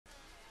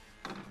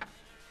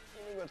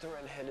with the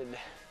red-headed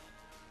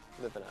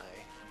lippin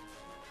eye.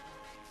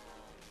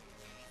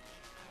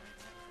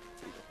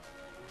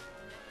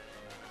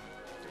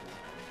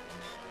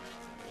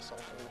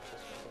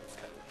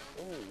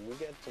 Oh, we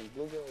got some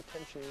bluegill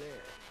attention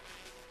there.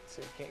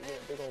 So you can't get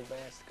a big old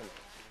bass to come out.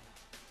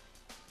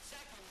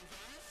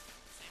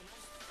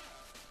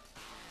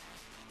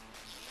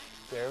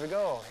 There we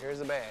go. Here's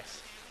the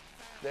bass.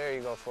 There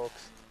you go,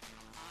 folks.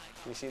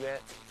 You see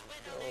that?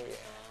 Oh yeah.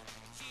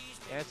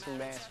 That's some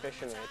bass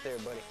fishing right there,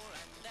 buddy.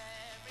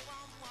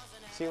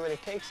 See, what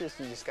it takes is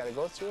you just got to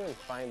go through and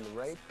find the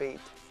right bait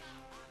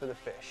for the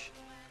fish.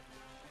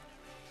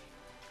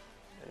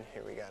 And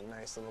here we got a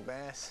nice little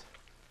bass.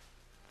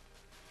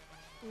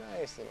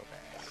 Nice little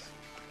bass.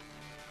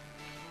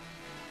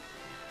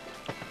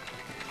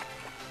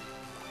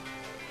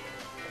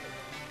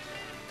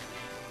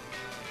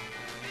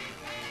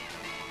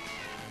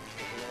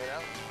 Taking it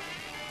out.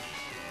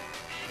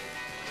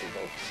 See,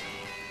 folks.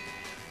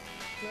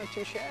 Not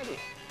too shabby.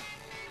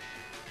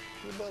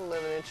 About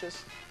 11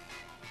 inches.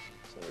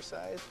 Similar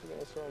size. We're going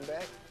to throw them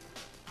back.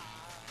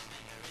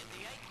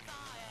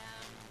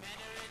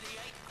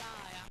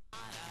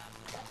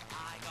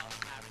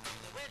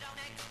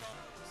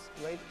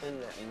 Right in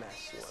that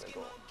mess you want to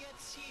go.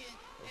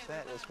 Because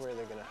that is where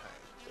they're going to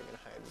hide. They're going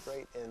to hide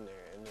right in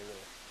there, and they're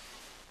going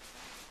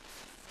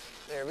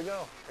to... There we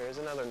go. There's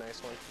another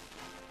nice one.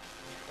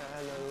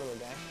 Another little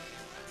guy.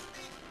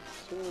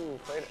 Ooh,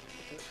 fight it.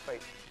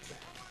 Fight.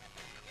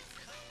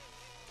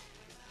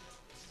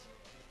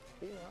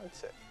 He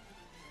wants it.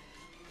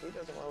 He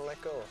doesn't want to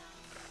let go.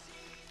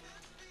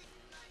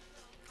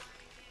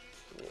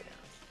 Yeah.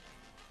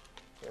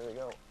 Here we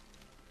go.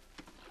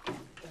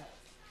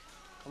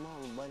 Come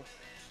on, buddy.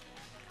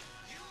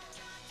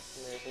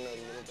 And there's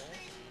another little bass.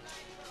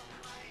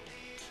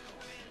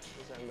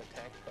 Because I'm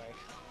attacked by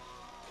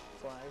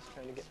flies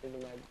trying to get rid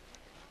of my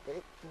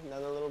bait.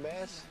 Another little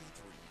bass.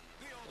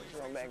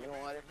 Throw him back in the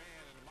water.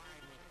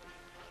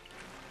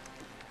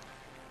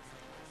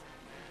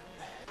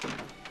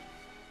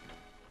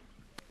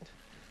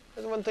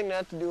 There's one thing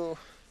not to do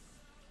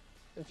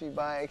if you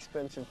buy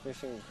expensive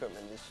fishing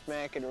equipment, is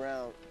smack it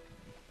around.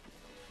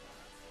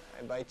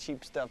 I buy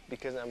cheap stuff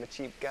because I'm a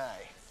cheap guy.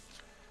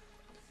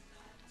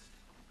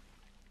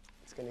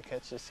 It's going to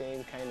catch the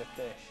same kind of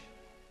fish.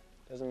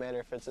 Doesn't matter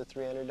if it's a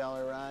 $300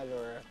 rod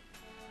or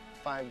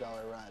a $5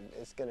 rod.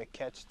 It's going to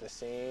catch the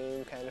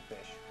same kind of fish.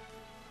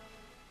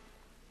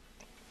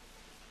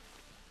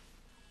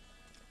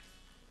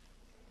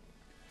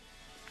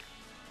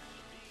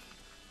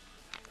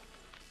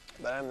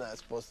 But I'm not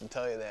supposed to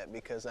tell you that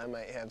because I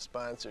might have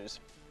sponsors.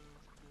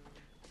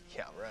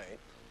 Yeah, right.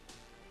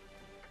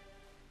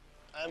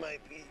 I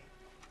might be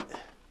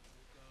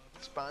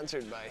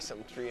sponsored by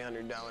some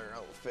 $300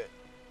 outfit.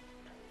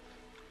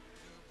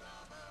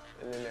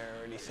 And then they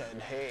already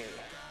said, hey,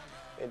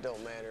 it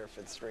don't matter if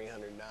it's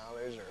 $300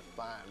 or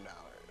 $5.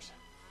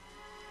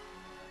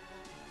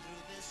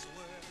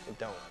 It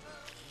don't.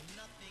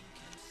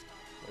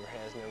 Never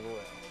has, never will.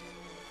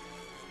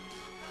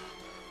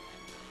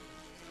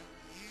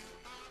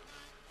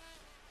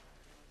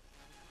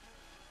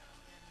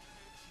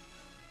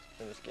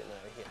 I'm just getting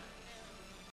out of here.